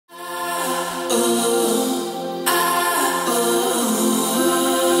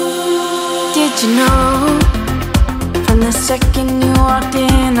you know, from the second you walked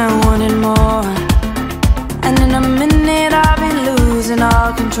in, I wanted more. And in a minute I've been losing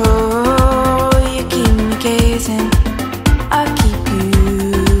all control. You keep me gazing, I'll keep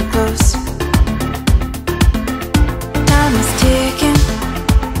you close. Time is ticking,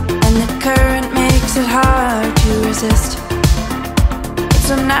 and the current makes it hard to resist. It's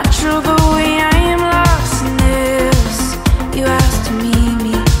so natural the way I am lost in this. You asked to meet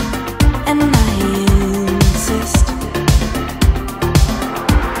me, and I insist.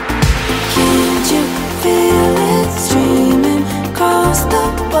 Can't you feel it streaming across the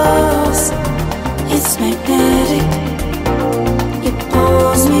walls? It's magnetic. It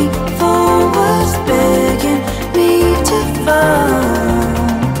pulls me forwards, begging me to fall.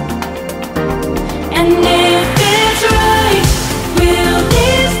 And if it's right, will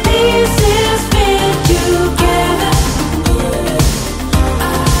these pieces fit together?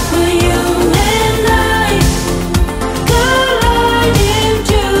 Will you and I collide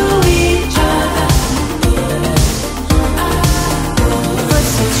into each other?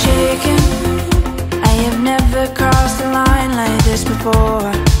 Footsteps shaking, I have never crossed a line like this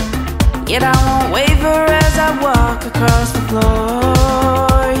before. Yet I won't waver as I walk across the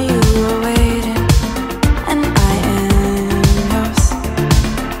floor. You were waiting, and I am yours.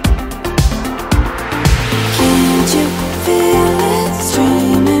 Can't you feel it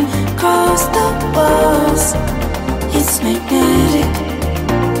streaming across the walls? It's magnetic.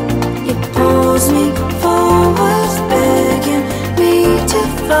 It pulls me forwards, begging me to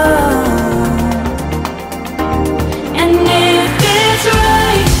fall.